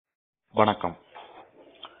வணக்கம்.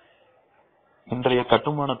 இன்றைய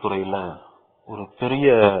கட்டுமான துறையில ஒரு பெரிய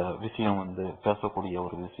விஷயம் பேசக்கூடிய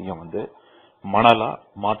ஒரு விஷயம் மணலா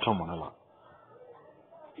மாற்று மணலா.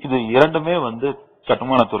 இது இரண்டுமே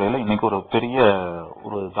கட்டுமான துறையில இன்னைக்கு ஒரு பெரிய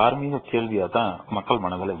ஒரு தார்மீக கேள்வியா தான் மக்கள்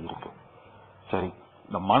மனதில் இருக்கு. சரி,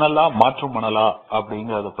 இந்த மணலா மாற்று மணலா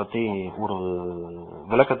அப்படிங்கறத பத்தி ஒரு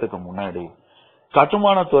விளக்கத்துக்கு முன்னாடி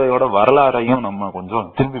கட்டுமான துறையோட வரலாறையும் நம்ம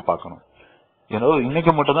கொஞ்சம் திரும்பி பார்க்கணும். ஏதோ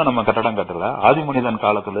இன்னைக்கு மட்டும்தான் நம்ம கட்டடம் கட்டல, ஆதி மனிதன்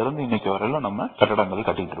காலத்துல இருந்து இன்னைக்கு வரையிலும் நம்ம கட்டடங்கள்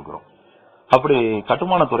கட்டிட்டு இருக்கிறோம். அப்படி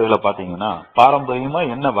கட்டுமான துறையில பாத்தீங்கன்னா பாரம்பரியமா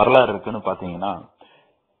என்ன வரலாறு இருக்குன்னு பாத்தீங்கன்னா,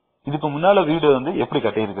 இதுக்கு முன்னால வீடு எப்படி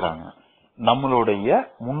கட்டியிருக்கிறாங்க, நம்மளுடைய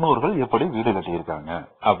முன்னோர்கள் எப்படி வீடு கட்டியிருக்காங்க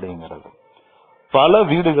அப்படிங்கிறது. பல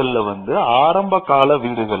வீடுகள்ல ஆரம்ப கால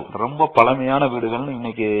வீடுகள், ரொம்ப பழமையான வீடுகள்னு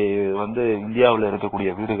இன்னைக்கு இந்தியாவில இருக்கக்கூடிய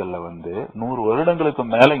வீடுகள்ல 100 வருடங்களுக்கு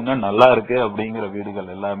மேல இன்னும் நல்லா இருக்கு அப்படிங்கிற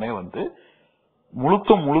வீடுகள் எல்லாமே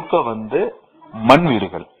முழுக்க முழுக்க மண்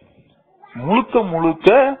வீடுகள், முழுக்க முழுக்க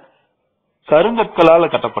கருங்கற்களால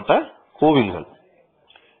கட்டப்பட்ட கோவில்கள்.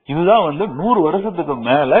 இதுதான் 100 வருஷத்துக்கு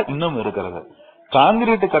மேல இன்னும் இருக்கிறது.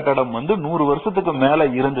 காங்கிரீட் கட்டடம் 100 வருஷத்துக்கு மேல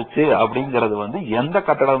இருந்துச்சு அப்படிங்கறது எந்த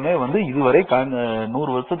கட்டடமே இதுவரை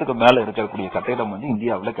 100 வருஷத்துக்கு மேல இருக்கக்கூடிய கட்டிடம்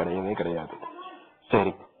இந்தியாவில கிடையவே கிடையாது.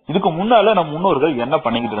 சரி, இதுக்கு முன்னால நம்ம முன்னோர்கள் என்ன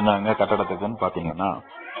பண்ணிக்கிட்டு இருந்தாங்க கட்டடத்துக்குன்னு பாத்தீங்கன்னா,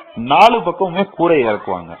 4 பக்கமுமே கூரை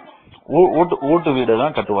இறக்குவாங்க, ஓட்டு வீடு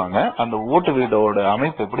தான் கட்டுவாங்க. அந்த ஓட்டு வீடோட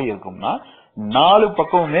அமைப்பு எப்படி இருக்கும்னா, 4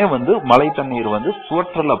 பக்கமுமே மழை தண்ணீர்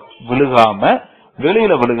சுவற்றில விழுகாம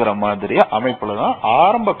வெளியில விழுகிற மாதிரி அமைப்புலதான்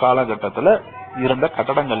ஆரம்ப காலகட்டத்துல இருந்த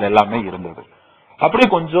கட்டடங்கள் எல்லாமே இருந்தது. அப்படியே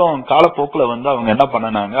கொஞ்சம் காலப்போக்குல அவங்க என்ன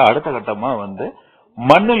பண்ணனாங்க, அடுத்த கட்டமா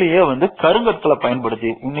மண்ணிலேயே கருங்கற்களை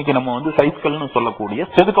பயன்படுத்தி, இன்னைக்கு நம்ம சைஸ்கல்னு சொல்லக்கூடிய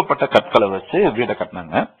செதுக்கப்பட்ட கற்களை வச்சு வீடை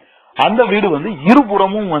கட்டினாங்க. அந்த வீடு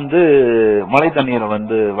இருபுறமும் மழை தண்ணீரை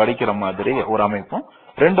வடிக்கிற மாதிரி ஒரு அமைப்பும்,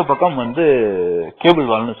 2 பக்கம் கேபிள்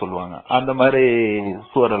வால்னு சொல்லுவாங்க, அந்த மாதிரி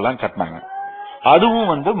சுவர் எல்லாம் கட்டினாங்க.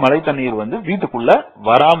 அதுவும் மழை தண்ணீர் வீட்டுக்குள்ள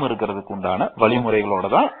வராம இருக்கிறதுக்கு உண்டான வழிமுறைகளோட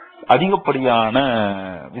தான் அதிகப்படியான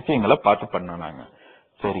விஷயங்களை பார்த்து பண்ணாங்க.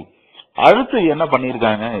 சரி, அடுத்து என்ன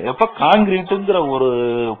பண்ணிருக்காங்க, எப்ப காங்கிரீட்டுங்கிற ஒரு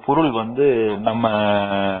பொருள் நம்ம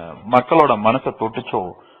மக்களோட மனசை தொட்டுச்சோ,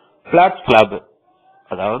 பிளாட் ஸ்லாப்,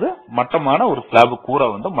 அதாவது மட்டமான ஒரு ஸ்லாப் கூரை,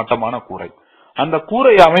 மட்டமான கூரை. அந்த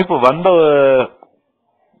கூரை அமைப்பு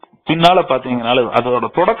பின்னால பாத்தீங்கன்னா, அதோட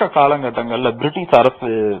தொடக்க காலகட்டங்கள்ல பிரிட்டிஷ் அரசு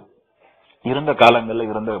இருந்த காலங்கள்ல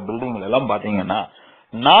இருந்த பில்டிங்ல எல்லாம் பாத்தீங்கன்னா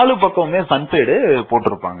 4 பக்கமுமே சன்சைடு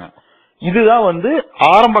போட்டிருப்பாங்க. இதுதான்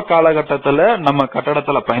ஆரம்ப காலகட்டத்துல நம்ம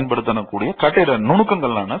கட்டடத்துல பயன்படுத்தக்கூடிய கட்டிட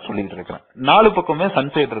நுணுக்கங்கள் நான் சொல்லிட்டு இருக்கிறேன். 4 பக்கமே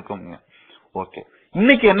சன்சைடு இருக்குங்க. ஓகே,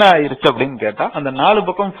 இன்னைக்கு என்ன ஆயிருச்சு அப்படின்னு கேட்டா, அந்த 4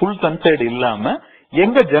 பக்கம் ஃபுல் சன்சைடு இல்லாம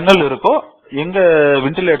எங்க ஜன்னல் இருக்கோ, எங்க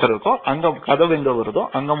வென்டிலேட்டர் இருக்கோ, அங்க கதவு எங்க வருதோ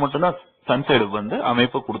அங்க மட்டும்தான் சன்சைடு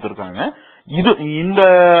அமைப்பு கொடுத்திருக்காங்க. இந்த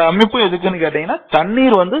அமைப்பு எதுக்குன்னு கேட்டீங்கன்னா,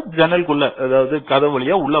 தண்ணீர் ஜன்னலுக்குள்ள, அதாவது கதவு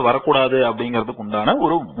வழியா உள்ள வரக்கூடாது அப்படிங்கறதுக்கு உண்டான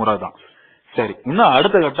ஒரு முறை தான். சரி, இன்னும்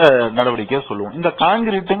அடுத்த கட்ட நடவடிக்கையை சொல்லுவோம். இந்த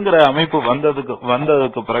காங்கிரீட்டுங்கிற அமைப்பு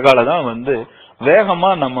வந்ததுக்கு பிறகாலதான்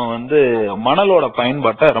வேகமா நம்ம மணலோட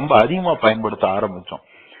பயன்பாட்டை ரொம்ப அதிகமா பயன்படுத்த ஆரம்பிச்சோம்.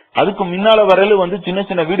 அதுக்கு முன்னால வரையில சின்ன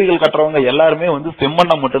சின்ன வீடுகள் கட்டுறவங்க எல்லாருமே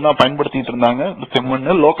செம்மண்ணை மட்டும்தான் பயன்படுத்திட்டு இருந்தாங்க.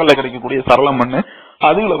 செம்மண்ணு, லோக்கல்ல கிடைக்கக்கூடிய சரள மண்ணு,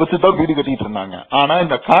 அதுகளை வச்சுதான் வீடு கட்டிட்டு இருந்தாங்க. ஆனா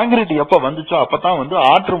இந்த காங்கிரீட் எப்ப வந்துச்சோ அப்பதான்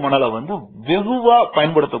ஆற்று மணலை வெகுவா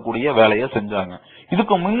பயன்படுத்தக்கூடிய வேலையை செஞ்சாங்க.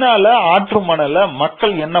 இதுக்கு முன்னால ஆற்று மணலை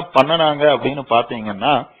மக்கள் என்ன பண்ணனாங்க அப்படின்னு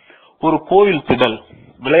பாத்தீங்கன்னா, ஒரு கோவில் திடல்,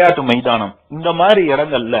 விளையாட்டு மைதானம், இந்த மாதிரி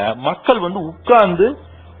இடங்கள்ல மக்கள் உட்கார்ந்து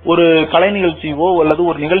ஒரு கலை நிகழ்ச்சியோ அல்லது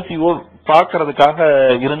ஒரு நிகழ்ச்சியோ பாக்குறதுக்காக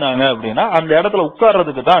இருந்தாங்க அப்படின்னா, அந்த இடத்துல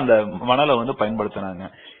உட்கார்றதுக்கு தான் அந்த மணலை பயன்படுத்தினாங்க.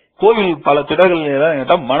 கோவில் பல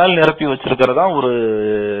திடல்கள் மணல் நிரப்பி வச்சிருக்கிறதா ஒரு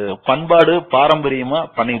பண்பாடு, பாரம்பரியமா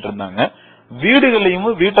பண்ணிட்டு இருந்தாங்க. வீடுகளையும்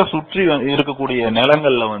வீட்டை சுற்றி இருக்கக்கூடிய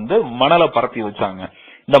நிலங்கள்ல மணலை பரப்பி வச்சாங்க.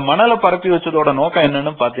 இந்த மணலை பரப்பி வச்சதோட நோக்கம்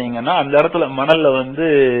என்னன்னு பாத்தீங்கன்னா, அந்த இடத்துல மணல்ல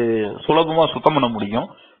சுலபமா சுத்தம் பண்ண முடியும்,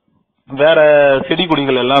 வேற செடி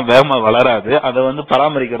கொடிகள் எல்லாம் வேகமா வளராது, அதை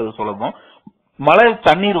பராமரிக்கிறது சுலபம். மழை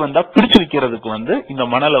தண்ணீர் வந்தா பிடிச்சு வைக்கிறதுக்கு இந்த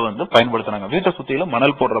மணலை பயன்படுத்தினாங்க. வீட்டை சுத்தியில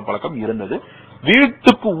மணல் போடுற பழக்கம் இருந்தது,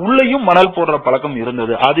 வீட்டுக்கு உள்ளேயும் மணல் போடுற பழக்கம்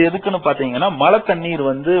இருந்தது. அது எதுக்குன்னு பாத்தீங்கன்னா, மழை தண்ணீர்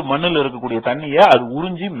மண்ணில் இருக்கக்கூடிய தண்ணிய அது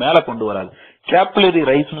உறிஞ்சி மேல கொண்டு வராது. கேப்லரி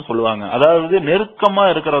ரைஸ்னு சொல்லுவாங்க, அதாவது நெருக்கமா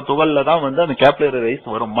இருக்கிற துகள்ல தான் அந்த கேப்லரி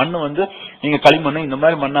ரைஸ் வரும். மண்ணு நீங்க களிமண் இந்த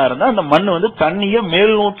மாதிரி மண்ணா இருந்தா அந்த மண்ணு தண்ணிய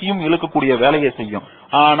மேல் நோக்கியும் இழுக்கக்கூடிய வேலையை செய்யும்.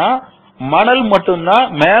 ஆனா மணல் மட்டும்தான்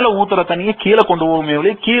மேல ஊத்துற தண்ணிய கீழே கொண்டு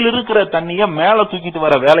போகுமே, கீழே இருக்கிற தண்ணிய மேல தூக்கிட்டு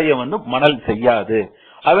வர வேலையை மணல் செய்யாது.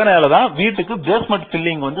 அதனாலதான் வீட்டுக்கு பேஸ்மெண்ட்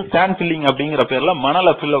ஃபில்லிங் வந்து சாண்ட் ஃபில்லிங் அப்படிங்கிற பேர்ல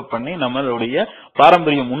மணலை ஃபில் அப் பண்ணி நம்மளுடைய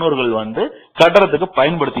பாரம்பரிய முன்னோர்கள் வந்து கட்டடத்துக்கு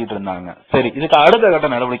பயன்படுத்திட்டு இருந்தாங்க. சரி, இதுக்கு அடுத்த கட்ட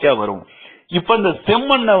நடவடிக்கையா வரும். இப்ப இந்த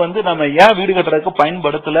செம்மண்ணை வந்து நம்ம ஏன் வீடு கட்டுறதுக்கு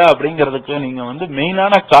பயன்படுத்தல அப்படிங்கறதுக்கு நீங்க வந்து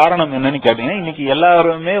மெயினான காரணம் என்னன்னு கேட்டீங்கன்னா, இன்னைக்கு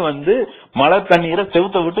எல்லாருமே வந்து மழை தண்ணீரை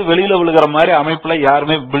செவுத்த விட்டு வெளியில விழுகிற மாதிரி அமைப்புல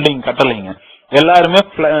யாருமே பில்டிங் கட்டலைங்க. எல்லாருமே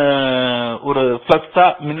ஒரு பிளக்ஸா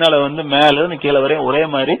முன்னால வந்து மேல இருந்து கீழே வரையும் ஒரே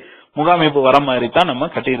மாதிரி முகாமைப்பு வர மாதிரி தான் நம்ம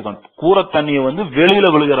கட்டியிருக்கோம். கூரை தண்ணியை வந்து வெளியில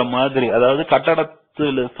விழுகிற மாதிரி, அதாவது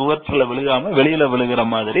கட்டடத்துல சுவற்றில விழுகாம வெளியில விழுகிற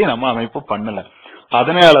மாதிரி நம்ம அமைப்பு பண்ணல.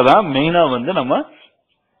 அதனாலதான் மெயினா வந்து நம்ம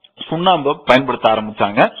சுண்ணாம்பு பயன்படுத்த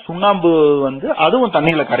ஆரம்பிச்சாங்க. சுண்ணாம்பு வந்து அதுவும்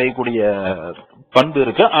தண்ணியில கரையக்கூடிய பண்பு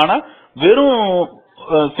இருக்கு. ஆனா வெறும்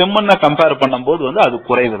செம்மண்ணை கம்பேர் பண்ணும் போது வந்து அது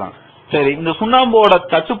குறைவுதான். சரி, இந்த சுண்ணாம்போட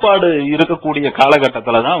தட்டுப்பாடு இருக்கக்கூடிய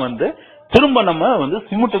காலகட்டத்துலதான் வந்து திரும்ப நம்ம வந்து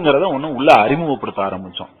சிமெண்ட்ங்கிறத ஒண்ணு உள்ள அறிமுகப்படுத்த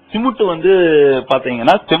ஆரம்பிச்சோம். சிமெண்ட் வந்து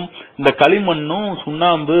பாத்தீங்கன்னா இந்த களிமண்ணும்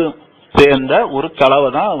சுண்ணாம்பு சேர்ந்த ஒரு கலவை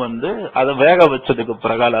தான் வந்து அதை வேக வச்சதுக்கு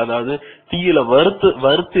பிறகு, அதாவது தீயில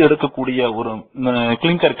வறுத்து எடுக்கக்கூடிய ஒரு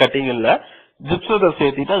கிளிங்கர் கட்டிகள்ல ஜிப்சத்தை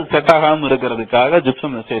சேர்த்திட்டு அது செட் ஆகாம இருக்கிறதுக்காக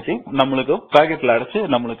ஜிப்சம் சேர்த்தி நம்மளுக்கு பாக்கெட்ல அடைச்சு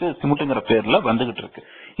நம்மளுக்கு சிமெண்ட்ங்கிற பேர்ல வந்துகிட்டு இருக்கு.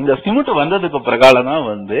 இந்த சிமெண்ட் வந்ததுக்கு பிறகால தான்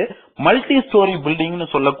வந்து மல்டி ஸ்டோரி பில்டிங்னு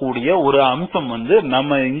சொல்லக்கூடிய ஒரு அம்சம் வந்து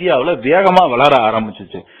நம்ம இந்தியாவில வேகமா வளர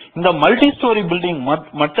ஆரம்பிச்சிச்சு. இந்த மல்டி ஸ்டோரி பில்டிங்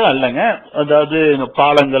மட்டும் அல்லங்க, அதாவது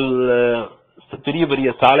பாலங்கள், பெரிய பெரிய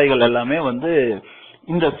சாலைகள் எல்லாமே வந்து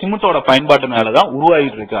இந்த சிமெண்டோட பயன்பாட்டுனாலதான்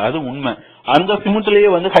உருவாகிட்டு இருக்கு. அது உண்மை. அந்த சிமெண்ட்லயே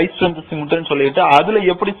வந்து ஹை ஸ்ட்ரென்த் சிமெண்ட்னு சொல்லிட்டு அதுல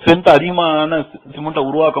எப்படி ஸ்ட்ரென்த் அதிகமான சிமெண்ட்டை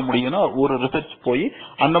உருவாக்க முடியும்னு ஒரு ரிசர்ச் போய்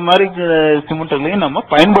அந்த மாதிரி சிமெண்ட்லயும் நம்ம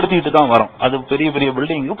பயன்படுத்திட்டு தான் வரோம். அது பெரிய பெரிய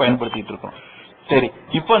பில்டிங்கும் பயன்படுத்திட்டு இருக்கோம். சரி,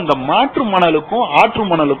 இப்ப இந்த மாற்று மணலுக்கும் ஆற்று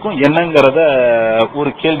மணலுக்கும் என்னங்கறத ஒரு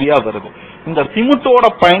கேள்வியா வருது. இந்த சிமெண்டோட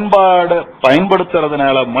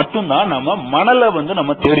பயன்படுத்துறதுனால மட்டும்தான் நம்ம மணலை வந்து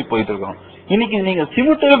நம்ம தேடி போயிட்டு இருக்கோம். இன்னைக்கு நீங்க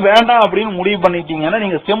சிமெண்ட் வேண்டாம் அப்படின்னு முடிவு பண்ணிட்டீங்கன்னா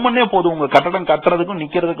நீங்க செம்மண்ணே போதும். உங்க கட்டடம் கட்டுறதுக்கும்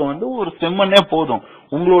நிக்கிறதுக்கும் வந்து ஒரு செம்மண்ணே போதும்.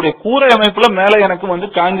 உங்களுடைய கூரை அமைப்புல மேல எனக்கு வந்து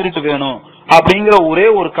காங்கிரீட் வேணும் அப்படிங்கிற ஒரே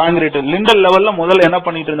ஒரு காங்கிரீட் லிண்டல் லெவல்ல முதல்ல என்ன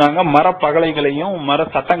பண்ணிட்டு இருந்தாங்க, மர பகலைகளையும் மர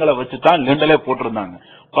சட்டங்களை வச்சுதான் லிண்டலே போட்டிருந்தாங்க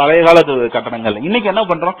பழைய காலத்து கட்டடங்கள்ல. இன்னைக்கு என்ன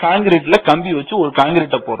பண்றோம், காங்கிரீட்ல கம்பி வச்சு ஒரு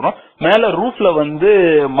காங்கிரீட்டை போடுறோம். மேல ரூஃப்ல வந்து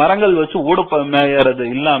மரங்கள் வச்சு ஓடு மேயறது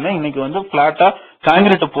இல்லாம இன்னைக்கு வந்து பிளாட்டா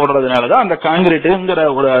காங்கிரீட் போடுறதுனாலதான் அந்த காங்கிரீட்டுங்கிற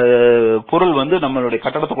ஒரு பொருள் வந்து நம்மளுடைய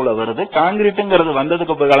கட்டடத்துக்குள்ள வருது. காங்கிரீட்டுங்கிறது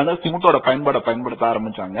வந்ததுக்கு பிறகு சிமெண்டோட பயன்படுத்த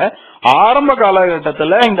ஆரம்பிச்சாங்க. ஆரம்ப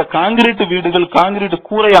காலகட்டத்துல இந்த காங்கிரீட் வீடுகள், காங்கிரீட்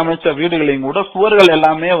கூரை அமைச்ச வீடுகளையும் கூட சுவர்கள்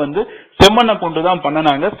எல்லாமே வந்து செம்மண்ணை கொண்டுதான்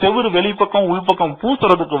பண்ணனாங்க. செவுறு வெளிப்பக்கம் உள்பக்கம்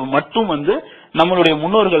பூசுறதுக்கு மட்டும் வந்து நம்மளுடைய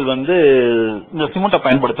முன்னோர்கள் வந்து இந்த சிமெண்ட்டை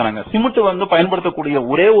பயன்படுத்தினாங்க. சிமெண்ட் வந்து பயன்படுத்தக்கூடிய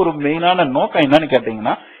ஒரே ஒரு மெயினான நோக்கம் என்னன்னு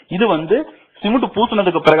கேட்டீங்கன்னா, இது வந்து சிமெண்ட்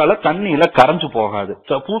பூசினதுக்கு பிறகால தண்ணியில கரைஞ்சு போகாது.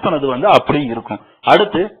 பூசினது வந்து அப்படி இருக்கும்.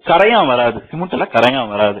 அடுத்து கரையான் வராது, சிமெண்ட்ல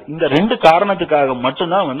கரையான் வராது. இந்த ரெண்டு காரணத்துக்காக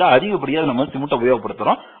மட்டும்தான் வந்து அதிகப்படியா நம்ம சிமெண்ட்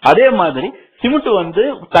உபயோகப்படுத்துறோம். அதே மாதிரி சிமெண்ட் வந்து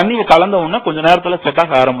தண்ணியை கலந்த உடனே கொஞ்ச நேரத்துல செட்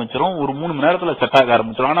ஆக ஆரம்பிச்சிடும், ஒரு 3 மணி நேரத்துல செட் ஆக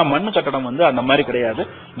ஆரம்பிச்சிடும். ஆனா மண்ணு கட்டடம் வந்து அந்த மாதிரி கிடையாது.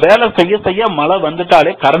 வேலை செய்ய மழை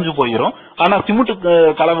வந்துட்டாலே கரைஞ்சு போயிடும். ஆனா சிமெண்ட்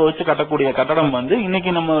கலவை வச்சு கட்டக்கூடிய கட்டடம் வந்து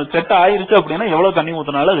இன்னைக்கு நம்ம செட் ஆயிருச்சு அப்படின்னா எவ்வளவு தண்ணி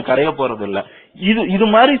ஊத்தினாலும் அது கரைய போறது இல்ல. இது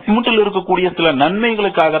மாதிரி சிமெண்ட்ல இருக்கக்கூடிய சில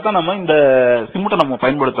நன்மைகளுக்காகத்தான் நம்ம இந்த சிமெண்ட்டை நம்ம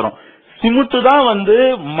பயன்படுத்துறோம். சிமெண்ட் தான் வந்து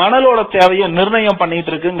மணலோட தேவையை நிர்ணயம் பண்ணிட்டு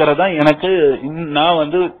இருக்குங்கிறதா எனக்கு நான்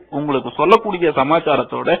வந்து உங்களுக்கு சொல்லக்கூடிய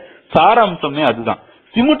சமாச்சாரத்தோட சாராம்சமே அதுதான்.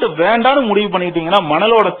 சிமெண்ட் வேண்டாம்னு முடிவு பண்ணிட்டீங்கன்னா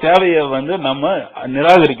மணலோட தேவையை வந்து நம்ம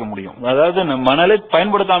நிராகரிக்க முடியும். அதாவது மணலை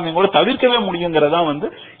பயன்படுத்தாம கூட தவிர்க்கவே முடியுங்கிறதா வந்து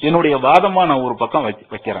என்னுடைய வாதமா நான் ஒரு பக்கம்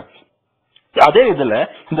வைக்கிறேன். அதே இதுல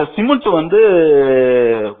இந்த சிமெண்ட் வந்து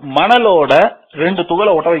மணலோட 2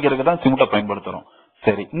 துகளை ஒட்ட வைக்கிறதுக்கு தான் சிமெண்ட்டை பயன்படுத்துறோம்.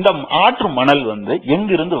 சரி, இந்த ஆற்று மணல் வந்து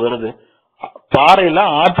எங்கிருந்து வருது? பாறையில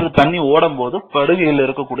ஆற்று தண்ணி ஓடும் போது படுகையில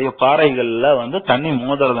இருக்கக்கூடிய பாறைகள்ல வந்து தண்ணி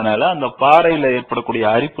மோதுறதுனால அந்த பாறையில ஏற்படக்கூடிய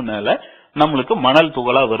அரிப்புனால நம்மளுக்கு மணல்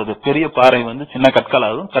துகளா வருது. பெரிய பாறை வந்து சின்ன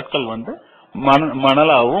கற்களாகவும் கற்கள் வந்து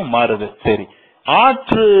மணலாகவும் மாறுது. சரி,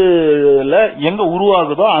 ஆற்றுல எங்க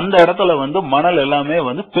உருவாகுதோ அந்த இடத்துல வந்து மணல் எல்லாமே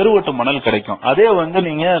வந்து பெருவெட்டு மணல் கிடைக்கும். அதே வந்து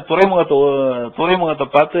நீங்க துறைமுகத்தை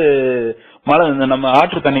பார்த்து மழை நம்ம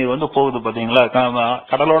ஆற்று தண்ணீர் வந்து போகுது பாத்தீங்களா,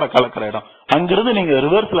 கடலோட கலக்கிற இடம், அங்கிருந்து நீங்க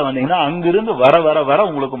ரிவர்ஸ்ல வந்தீங்கன்னா அங்கிருந்து வர வர வர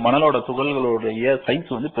உங்களுக்கு மணலோட துகள்களுடைய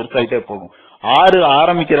சைஸ் வந்து பெருசாயிட்டே போகும். ஆறு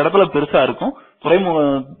ஆரம்பிக்கிற இடத்துல பெருசா இருக்கும்,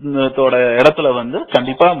 துறைமுகத்தோட இடத்துல வந்து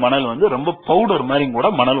கண்டிப்பா மணல் வந்து ரொம்ப பவுடர் மாதிரி கூட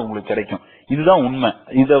மணல் உங்களுக்கு கிடைக்கும். இதுதான் உண்மை.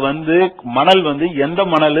 இத வந்து மணல் வந்து எந்த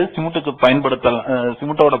மணல் சிமெண்ட்டுக்கு பயன்படுத்தலாம்,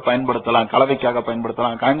 சிமெண்டோட பயன்படுத்தலாம், கலவைக்காக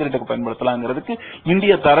பயன்படுத்தலாம், காங்கிரீட்டுக்கு பயன்படுத்தலாங்கிறதுக்கு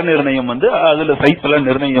இந்திய தர நிர்ணயம் வந்து அதுல சைஸ் எல்லாம்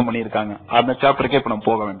நிர்ணயம் பண்ணியிருக்காங்க. அந்த சாப்டருக்கே இப்ப நம்ம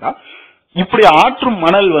போக வேண்டாம். இப்படி ஆற்று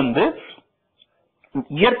மணல் வந்து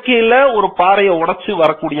இயற்கையில ஒரு பாறையை உடைச்சு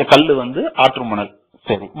வரக்கூடிய கல்லு வந்து ஆற்று மணல்.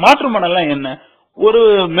 சரி, மாற்று மணல்லாம் என்ன? ஒரு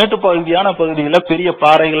மேட்டு பகுதியான பகுதியில பெரிய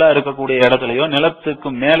பாறைகளா இருக்கக்கூடிய இடத்துலயோ, நிலத்துக்கு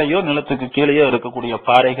மேலேயோ நிலத்துக்கு கீழேயோ இருக்கக்கூடிய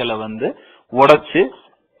பாறைகளை வந்து உடைச்சு,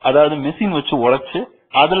 அதாவது மிஷின் வச்சு உடைச்சு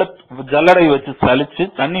அதுல ஜல்லடை வச்சு சலிச்சு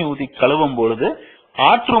தண்ணி ஊத்தி கழுவும் பொழுது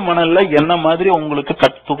ஆற்று மணல்ல என்ன மாதிரி உங்களுக்கு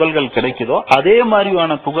துகள்கள் கிடைக்குதோ அதே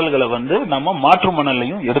மாதிரியான துகள்களை வந்து நம்ம மாற்று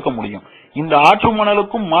மணல்லையும் எடுக்க முடியும். இந்த ஆற்று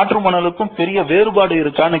மணலுக்கும் மாற்று மணலுக்கும் பெரிய வேறுபாடு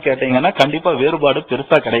இருக்கான்னு கேட்டீங்கன்னா கண்டிப்பா வேறுபாடு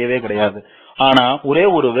பெருசா கிடையவே கிடையாது. ஆனா ஒரே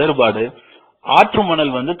ஒரு வேறுபாடு, ஆற்று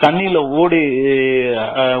மணல் வந்து தண்ணியில ஓடி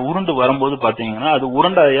உருண்டு வரும்போது பாத்தீங்கன்னா அது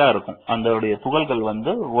உருண்டையா இருக்கும், அதோடைய துகள்கள்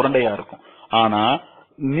வந்து உருண்டையா இருக்கும். ஆனா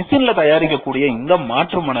மிஷின்ல தயாரிக்கக்கூடிய இந்த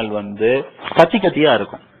மாற்று மணல் வந்து கத்தி கத்தியா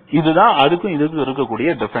இருக்கும். இதுதான் அதுக்கும் இதுக்கும் இருக்கக்கூடிய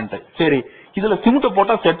டிஃபரெண்ட். சரி, இதுல சிமெண்ட்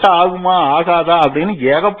போட்டா செட் ஆகுமா ஆகாதா அப்படின்னு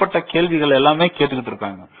ஏகப்பட்ட கேள்விகள் எல்லாமே கேட்டுக்கிட்டு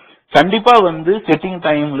இருக்காங்க. கண்டிப்பா வந்து செட்டிங்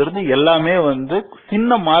டைம்ல இருந்து எல்லாமே வந்து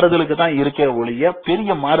சின்ன மாறுதலுக்கு தான் இருக்கே ஒழிய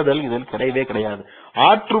பெரிய மாறுதல் இதில் கிடையவே கிடையாது.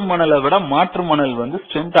 ஆற்று மணலை விட மாற்று மணல் வந்து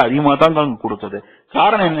ஸ்ட்ரென்த் அதிகமா தான் கொடுக்குது.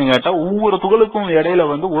 காரணம் என்னன்னு கேட்டா ஒவ்வொரு துகளுக்கும் இடையில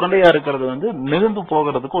வந்து உருண்டையா இருக்கிறது வந்து நெகிழ்ந்து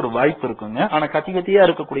போகிறதுக்கு ஒரு வாய்ப்பு இருக்குங்க. ஆனா கத்தி கத்தியா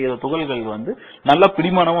இருக்கக்கூடிய துகள்கள் வந்து நல்லா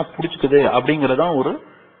பிடிமானமா புடிச்சுக்குது அப்படிங்கறதான் ஒரு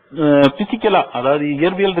பிசிக்கலா, அதாவது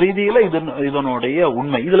இயற்பியல் ரீதியில இதனுடைய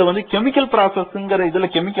உண்மை. இதுல வந்து கெமிக்கல் ப்ராசஸ்ங்கிற இதுல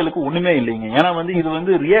கெமிக்கலுக்கு ஒண்ணுமே இல்லைங்க. ஏன்னா வந்து இது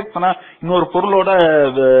வந்து ரியாக்ஷனா இன்னொரு பொருளோட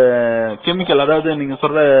கெமிக்கல், அதாவது நீங்க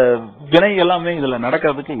சொல்ற வினை எல்லாமே இதுல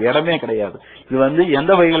நடக்கிறதுக்கு இடமே கிடையாது. இது வந்து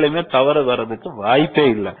எந்த வகையிலுமே தவறு வர்றதுக்கு வாய்ப்பே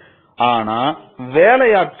இல்லை. ஆனா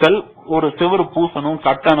வேலையாட்கள் ஒரு செவரு பூசணும்,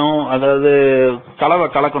 கட்டணும், அதாவது கலவை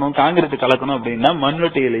கலக்கணும், காங்கிரீட் கலக்கணும் அப்படின்னா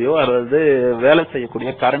மண்வெட்டியிலயோ அதாவது வேலை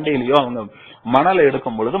செய்யக்கூடிய கரண்டியிலயோ அவங்க மணலை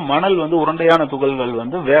எடுக்கும் பொழுது மணல் வந்து உருண்டையான துகள்கள்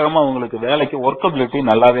வந்து வேகமா உங்களுக்கு வேலைக்கு ஒர்க்கபிலிட்டி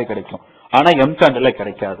நல்லாவே கிடைக்கும். ஆனா எம்சாண்ட்ல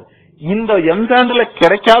கிடைக்காது. இந்த எம்சாண்ட்ல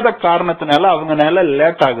கிடைக்காத காரணத்தினால அவங்க நேரம்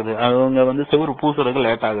லேட் ஆகுது, அவங்க வந்து செவரு பூசுறதுக்கு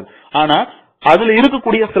லேட் ஆகுது. ஆனா அதுல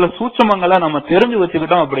இருக்கக்கூடிய சில சூட்சமங்களை நம்ம தெரிஞ்சு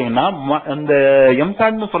வச்சுக்கிட்டோம் அப்படின்னா இந்த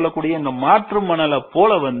எம்சாண்ட்னு சொல்லக்கூடிய இந்த மாற்று மணலை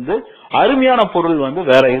போல வந்து அருமையான பொருள் வந்து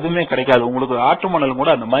வேற எதுவுமே கிடைக்காது. உங்களுக்கு ஆற்று மணல்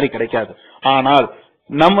கூட அந்த மாதிரி கிடைக்காது. ஆனால்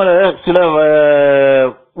நம்ம சில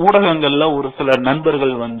ஊடகங்கள்ல ஒரு சில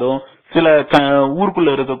நண்பர்கள் வந்தும் சில ஊருக்குள்ள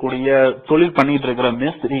இருக்கக்கூடிய தொழில் பண்ணிட்டு இருக்கிற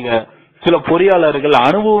மேஸ்திரிக சில பொறியாளர்கள்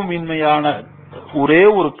அனுபவமின்மையான ஒரே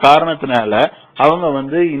ஒரு காரணத்தினால அவங்க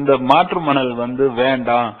வந்து இந்த மாற்று மணல் வந்து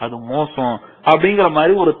வேண்டாம், அது மோசம் அப்படிங்கிற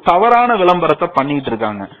மாதிரி ஒரு தவறான விளம்பரத்தை பண்ணிட்டு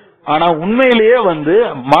இருக்காங்க. ஆனா உண்மையிலேயே வந்து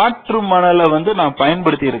மாற்று மணலை வந்து நான்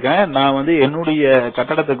பயன்படுத்தி இருக்கேன். நான் வந்து என்னுடைய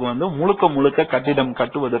கட்டடத்துக்கு வந்து முழுக்க கட்டிடம்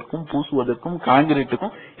கட்டுவதற்கும் பூசுவதற்கும்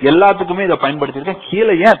காங்கிரீட்டுக்கும் எல்லாத்துக்குமே இதை பயன்படுத்தி இருக்கேன்.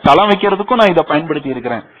 கீழே ஏன் தளம் வைக்கிறதுக்கும் நான் இதை பயன்படுத்தி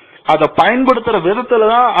இருக்கிறேன். அதை பயன்படுத்துற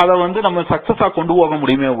விதத்துலதான் அதை வந்து நம்ம சக்சஸா கொண்டு போக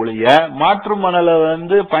முடியுமே ஒழிய மாற்று மணலை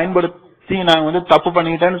வந்து பயன்படுத்தி நான் வந்து தப்பு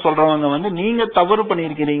பண்ணிட்டேன்னு சொல்றவங்க வந்து நீங்க தவறு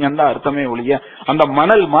பண்ணிருக்கிறீங்கன்னு அர்த்தமே ஒழிய அந்த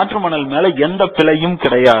மணல் மாற்று மணல் மேல எந்த பிழையும்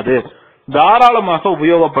கிடையாது. தாராளமாக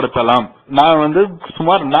உபயோகப்படுத்தலாம். நான் வந்து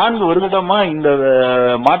சுமார் 4 வருடமா இந்த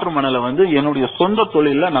மாற்று மணலை வந்து என்னுடைய சொந்த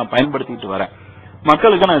தொழில நான் பயன்படுத்திட்டு வரேன்.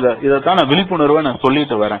 மக்களுக்கு நான் இதைத்தான் நான் விழிப்புணர்வை நான்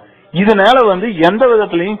சொல்லிட்டு வரேன். இதனால வந்து எந்த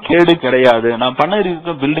விதத்திலையும் கேடு கிடையாது. நான் பண்ண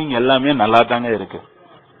இருக்க பில்டிங் எல்லாமே நல்லா தாங்க இருக்கு.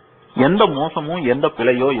 எந்த மோசமும் எந்த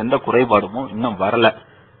பிழையோ எந்த குறைபாடுமோ இன்னும் வரல.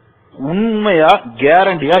 உண்மையா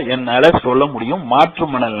கேரண்டியா என்னால சொல்ல முடியும், மாற்று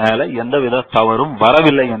மணல்னால எந்தவித தவறும்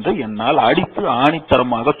வரவில்லை என்று என்னால் அடித்து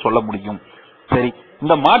ஆணித்தரமாக சொல்ல முடியும். சரி,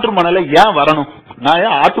 இந்த மாற்று மணலை ஏன் வரணும், நான்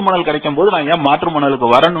ஏன் ஆற்று மணல் கிடைக்கும் போது நான் ஏன் மாற்று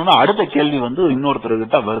மணலுக்கு வரணும்னு அடுத்த கேள்வி வந்து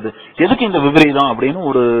இன்னொருத்தர்கிட்ட வருது. எதுக்கு இந்த விபரீதம் அப்படின்னு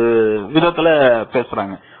ஒரு விதத்துல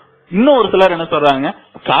பேசுறாங்க. இன்னும் ஒரு சிலர் என்ன சொல்றாங்க,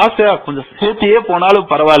 காசை கொஞ்சம் சேர்த்தியே போனாலும்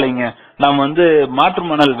பரவாயில்லைங்க, நம்ம வந்து மாற்று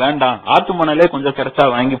மணல் வேண்டாம், ஆற்று மணலே கொஞ்சம் கிடைச்சா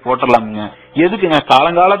வாங்கி போட்டுடலாமுங்க, எதுக்குங்க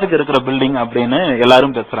காலங்காலத்துக்கு இருக்கிற பில்டிங் அப்படின்னு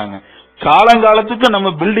எல்லாரும் பேசுறாங்க. காலங்காலத்துக்கு நம்ம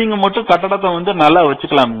பில்டிங் மட்டும் கட்டடத்தை வந்து நல்லா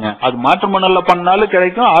வச்சுக்கலாமுங்க. அது மாற்று மணல்ல பண்ணாலும்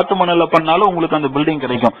கிடைக்கும், ஆற்று மணல்ல பண்ணாலும் உங்களுக்கு அந்த பில்டிங்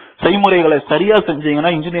கிடைக்கும். செய்முறைகளை சரியா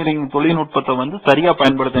செஞ்சீங்கன்னா, இன்ஜினியரிங் தொழில்நுட்பத்தை வந்து சரியா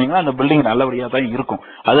பயன்படுத்தினீங்கன்னா அந்த பில்டிங் நல்லபடியா தான் இருக்கும்.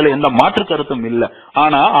 அதுல எந்த மாற்று கருத்தும் இல்ல.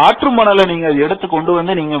 ஆனா ஆற்று மணலை நீங்க எடுத்து கொண்டு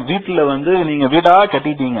வந்து நீங்க வீட்டுல வந்து நீங்க வீடா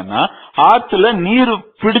கட்டிட்டீங்கன்னா ஆற்றுல நீர்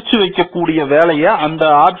பிடிச்சு வைக்கக்கூடிய வேலைய அந்த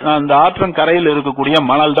ஆற்றன் கரையில் இருக்கக்கூடிய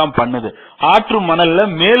மணல் தான் பண்ணுது. ஆற்று மணல்ல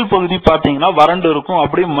மேல் பகுதி பாத்தீங்கன்னா வறண்டு இருக்கும்,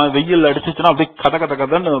 அப்படி வெயில் அடிச்சுச்சுன்னா அப்படி கத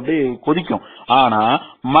கதன்னு அப்படி கொதிக்கும். ஆனா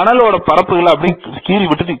மணலோட பரப்புகளை அப்படி கீறி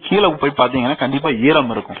விட்டுட்டு கீழே போய் பாத்தீங்கன்னா கண்டிப்பா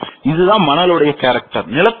ஈரம் இருக்கும். இதுதான் மணலுடைய கேரக்டர்.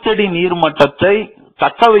 நிலத்தடி நீர் மட்டத்தை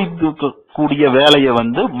தக்க வைக்கக்கூடிய வேலையை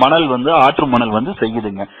வந்து மணல் வந்து ஆற்று மணல் வந்து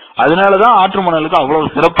செய்யுதுங்க. அதனாலதான் ஆற்று மணலுக்கு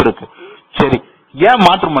அவ்வளவு சிறப்பு இருக்கு. சரி, ஏன்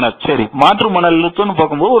மாற்று மணல்? சரி, மாற்று மணலுக்குன்னு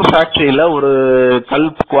பார்க்கும்போது ஒரு ஃபேக்டரியில ஒரு கல்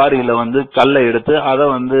குவாரியில வந்து கல்லை எடுத்து அதை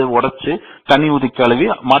வந்து உடைச்சு தண்ணி ஊத்தி கழுவி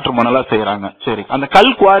மாற்று மணலா செய்யறாங்க. சரி, அந்த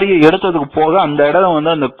கல் குவாரியை எடுத்ததுக்கு போக அந்த இடம்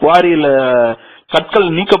வந்து அந்த குவாரியில கற்கள்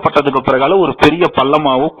நீக்கப்பட்டதுக்கு பிறகால ஒரு பெரிய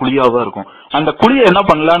பள்ளமாவோ குழியாவோ இருக்கும். அந்த குழியை என்ன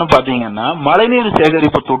பண்ணலாம்னு பாத்தீங்கன்னா மழைநீர்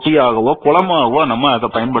சேகரிப்பு தொட்டியாகவோ குளமாகவோ நம்ம அதை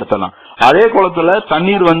பயன்படுத்தலாம். அதே குளத்துல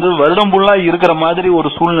தண்ணீர் வருடம் ஃபுல்லா இருக்கிற மாதிரி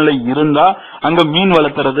ஒரு சூழ்நிலை இருந்தா அங்க மீன்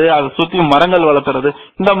வளர்த்துறது, அதை சுத்தி மரங்கள் வளர்த்துறது,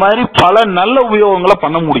 இந்த மாதிரி பல நல்ல உபயோகங்களை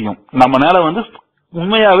பண்ண முடியும். நம்மளால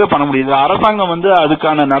உண்மையாவே பண்ண முடியுது. அரசாங்கம்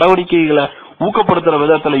அதுக்கான நடவடிக்கைகளை ஊக்கப்படுத்துற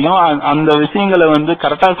விதத்திலையும் அந்த விஷயங்களை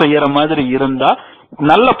கரெக்டா செய்யற மாதிரி இருந்தா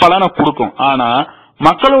நல்ல பலனை கொடுக்கும். ஆனா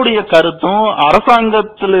மக்களுடைய கருத்தும்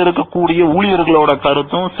அரசாங்கத்தில் இருக்கக்கூடிய ஊழியர்களோட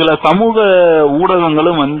கருத்தும் சில சமூக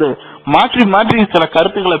ஊடகங்களும் மாற்றி மாற்றி சில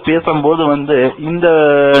கருத்துக்களை பேசும்போது இந்த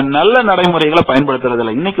நல்ல நடைமுறைகளை பயன்படுத்துறது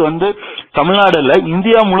இல்லை. இன்னைக்கு தமிழ்நாடுல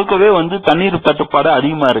இந்தியா முழுக்கவே தண்ணீர் தட்டுப்பாடு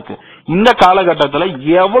அதிகமா இருக்கு. இந்த காலகட்டத்துல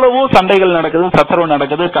எவ்வளவோ சண்டைகள் நடக்குது, சச்சரவு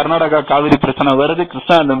நடக்குது. கர்நாடகா காவிரி பிரச்சனை வருது,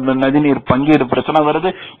 கிருஷ்ணா நதிநீர் பங்கீடு பிரச்சனை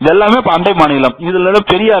வருது. இதெல்லாமே அண்டை மாநிலம். இதுல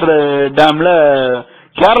பெரியார் டேம்ல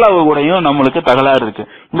கேரளாவு கூடயும் நம்மளுக்கு தகராறு இருக்கு.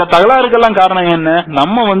 இந்த தகராறுக்கெல்லாம் காரணம் என்ன?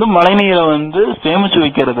 நம்ம மழைநீரை சேமிச்சு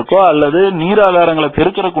வைக்கிறதுக்கோ அல்லது நீராதாரங்களை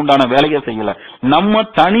பெருக்கிறதுக்கு உண்டான வேலையை செய்யல. நம்ம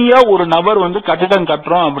தனியா ஒரு நபர் கட்டிடம்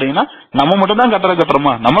கட்டுறோம் அப்படின்னா நம்ம மட்டும் தான் கட்டடம்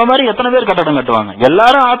கட்டுறோமா? நம்ம மாதிரி எத்தனை பேர் கட்டடம் கட்டுவாங்க?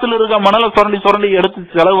 எல்லாரும் ஆத்துல இருக்க மணலை சுரண்டி சுரண்டி எடுத்து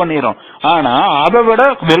செலவு பண்ணிடுறோம். ஆனா அதை விட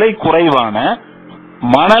விலை குறைவான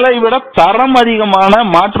மணலை விட தரம் அதிகமான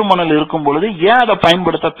மாற்று மணல் இருக்கும் பொழுது ஏன் அதை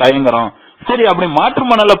பயன்படுத்த தயங்குறோம்? சரி, அப்படி மாற்று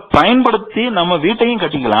மணலை பயன்படுத்தி நம்ம வீட்டையும்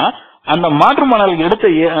கட்டிக்கலாம். அந்த மாற்று மணல் எடுத்த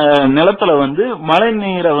நிலத்துல மழை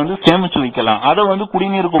நீரை சேமிச்சு வைக்கலாம். அதை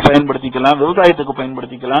குடிநீருக்கு பயன்படுத்திக்கலாம், விவசாயத்துக்கு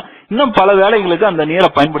பயன்படுத்திக்கலாம், இன்னும் பல வேலைகளுக்கு அந்த நீரை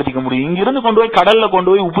பயன்படுத்திக்க முடியும். இங்கிருந்து கொண்டு போய் கடல்ல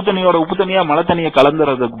கொண்டு போய் உப்பு தண்ணியா மழை தண்ணியை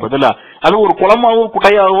கலந்துறதுக்கு பதிலா அது ஒரு குளமாவோ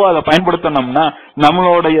குட்டையாவோ அதை பயன்படுத்தினோம்னா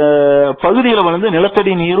நம்மளுடைய பகுதியில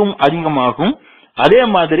நிலத்தடி நீரும் அதிகமாகும். அதே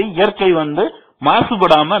மாதிரி இயற்கை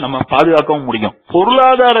மாசுபடாம நம்ம பாதுகாக்கவும் முடியும்.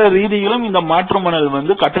 பொருளாதார ரீதியிலும் இந்த மாற்று மணல்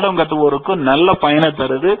கட்டடம் கட்டுவோருக்கு நல்ல பயனை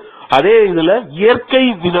தருது. அதே இதுல இயற்கை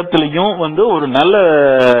விதத்திலையும் ஒரு நல்ல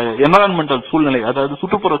என்விரான்மெண்டல் சூழ்நிலை, அதாவது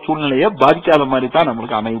சுற்றுப்புற சூழ்நிலையை பாதிக்காத மாதிரி தான்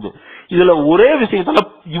நம்மளுக்கு அமையுது. இதுல ஒரே விஷயத்துல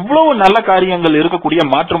இவ்வளவு நல்ல காரியங்கள் இருக்கக்கூடிய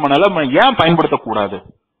மாற்று மணலை நம்ம ஏன் பயன்படுத்தக்கூடாது?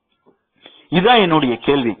 இதுதான் என்னுடைய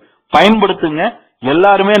கேள்வி. பயன்படுத்துங்க,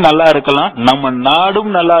 எல்லாருமே நல்லா இருக்கலாம், நம்ம நாடும்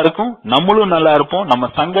நல்லா இருக்கும், நம்மளும் நல்லா இருப்போம், நம்ம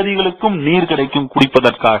சங்கதிகளுக்கும் நீர் கிடைக்கும்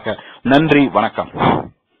குடிப்பதற்காக. நன்றி, வணக்கம்.